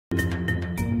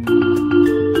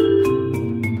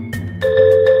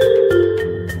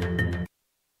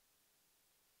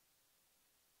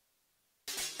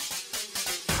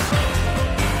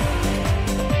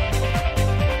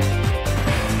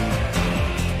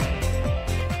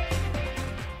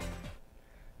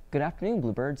Good afternoon,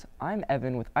 Bluebirds. I'm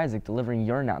Evan with Isaac delivering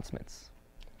your announcements.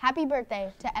 Happy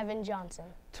birthday to Evan Johnson.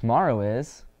 Tomorrow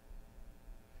is...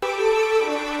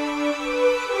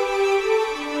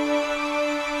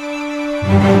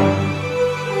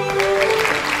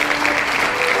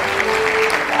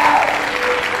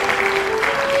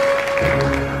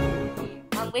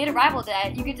 On late arrival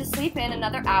day, you get to sleep in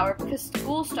another hour because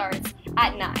school starts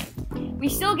at 9. We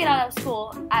still get out of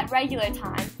school at regular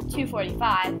time,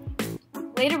 2:45.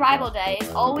 Late arrival day is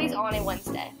always on a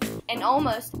Wednesday, and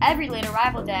almost every late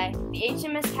arrival day, the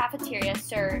HMS cafeteria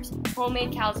serves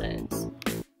homemade calzones.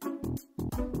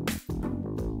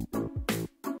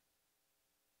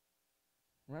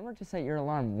 Remember to set your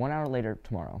alarm 1 hour later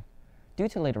tomorrow. Due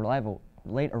to late arrival,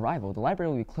 the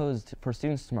library will be closed for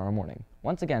students tomorrow morning.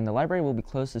 Once again, the library will be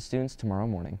closed to students tomorrow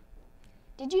morning.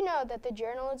 Did you know that the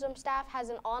journalism staff has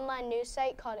an online news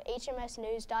site called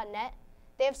hmsnews.net?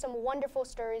 They have some wonderful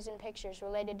stories and pictures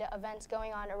related to events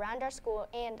going on around our school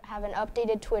and have an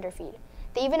updated Twitter feed.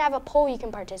 They even have a poll you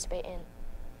can participate in.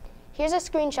 Here's a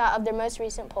screenshot of their most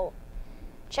recent poll.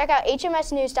 Check out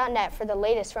hmsnews.net for the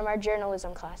latest from our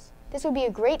journalism class. This would be a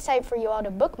great site for you all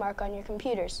to bookmark on your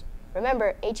computers.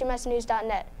 Remember,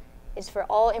 hmsnews.net is for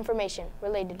all information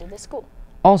related to the school.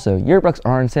 Also, yearbooks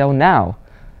are on sale now.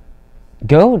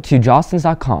 Go to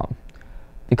jostens.com.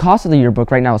 The cost of the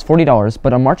yearbook right now is $40,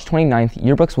 but on March 29th,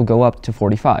 yearbooks will go up to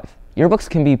 $45. Yearbooks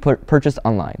can be purchased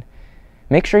online.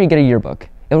 Make sure you get a yearbook.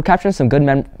 It will capture some good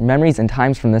memories and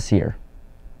times from this year.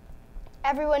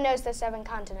 Everyone knows the 7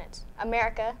 continents: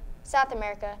 America, South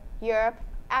America, Europe,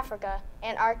 Africa,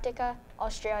 Antarctica,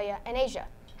 Australia, and Asia.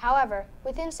 However,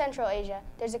 within Central Asia,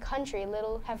 there's a country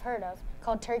little have heard of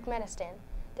called Turkmenistan.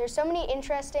 There's so many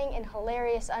interesting and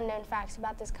hilarious unknown facts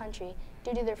about this country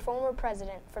due to their former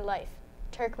president for life,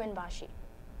 Turkmenbashi.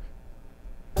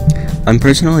 I'm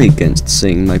personally against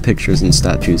seeing my pictures and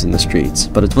statues in the streets,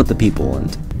 but it's what the people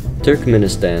want.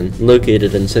 Turkmenistan,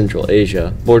 located in Central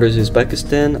Asia, borders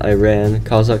Uzbekistan, Iran,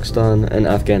 Kazakhstan, and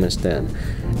Afghanistan.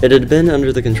 It had been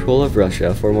under the control of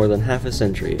Russia for more than half a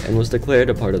century and was declared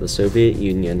a part of the Soviet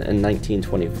Union in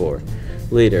 1924.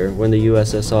 Later, when the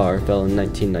USSR fell in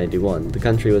 1991, the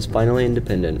country was finally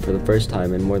independent for the first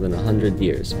time in more than 100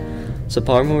 years.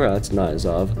 Sapar Murat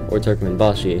Niyazov, or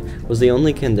Turkmenbashi, was the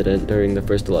only candidate during the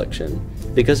first election.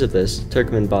 Because of this,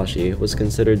 Turkmenbashi was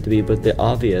considered to be both the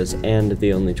obvious and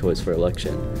the only choice for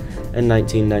election. In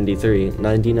 1993,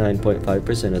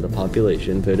 99.5% of the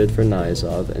population voted for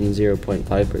Niyazov and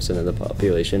 0.5% of the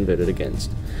population voted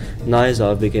against.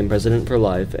 Niyazov became president for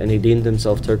life, and he deemed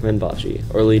himself Turkmenbashi,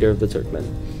 or leader of the Turkmen.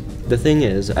 The thing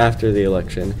is, after the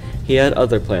election, he had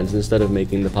other plans instead of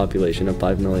making the population of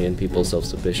 5 million people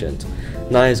self-sufficient.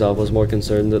 Niyazov was more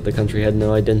concerned that the country had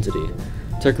no identity.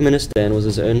 Turkmenistan was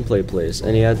his own place,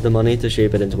 and he had the money to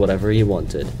shape it into whatever he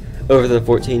wanted. Over the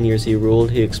 14 years he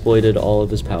ruled, he exploited all of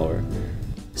his power.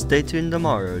 Stay tuned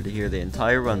tomorrow to hear the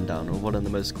entire rundown of one of the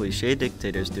most cliché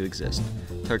dictators to exist,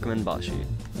 Turkmenbashi.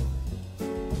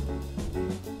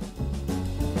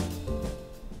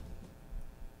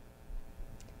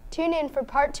 Tune in for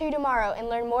part 2 tomorrow and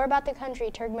learn more about the country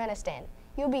Turkmenistan.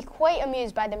 You'll be quite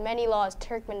amused by the many laws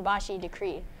Turkmenbashi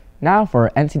decreed. Now for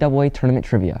our NCAA tournament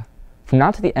trivia. From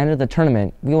now to the end of the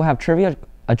tournament, we will have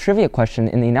a trivia question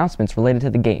in the announcements related to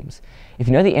the games. If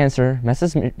you know the answer,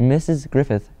 Mrs.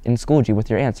 Griffith in Schoology with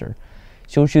your answer.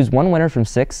 She will choose one winner from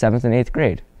 6th, 7th, and 8th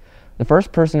grade. The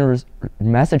first person to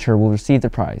message her will receive the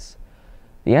prize.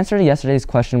 The answer to yesterday's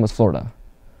question was Florida.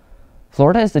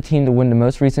 Florida is the team to win the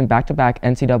most recent back-to-back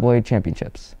NCAA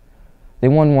championships. They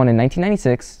won one in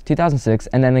 1996, 2006,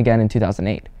 and then again in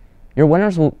 2008. Your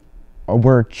winners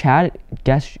were Chad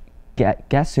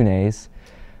Gassunes,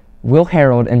 Will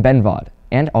Harold, and Ben Vaught,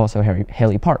 and also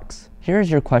Haley Parks. Here is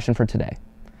your question for today.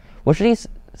 Which of these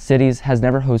cities has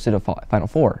never hosted a Final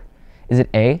Four? Is it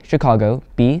A, Chicago,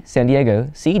 B, San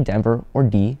Diego, C, Denver, or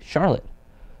D, Charlotte?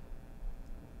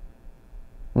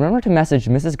 Remember to message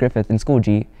Mrs. Griffith in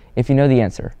Schoology if you know the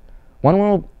answer.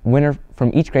 One winner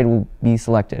from each grade will be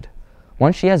selected.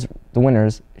 Once she has the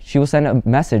winners, she will send a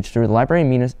message through the Library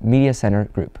Media Center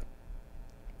group.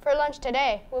 For lunch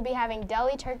today, we'll be having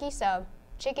deli turkey sub,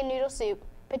 chicken noodle soup,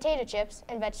 potato chips,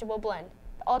 and vegetable blend.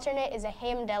 The alternate is a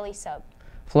ham deli sub.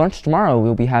 For lunch tomorrow,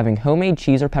 we'll be having homemade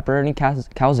cheese or pepperoni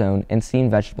calzone and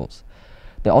steamed vegetables.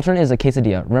 The alternate is a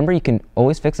quesadilla. Remember, you can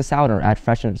always fix a salad or add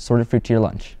fresh and assorted fruit to your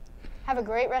lunch. Have a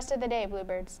great rest of the day,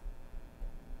 Bluebirds.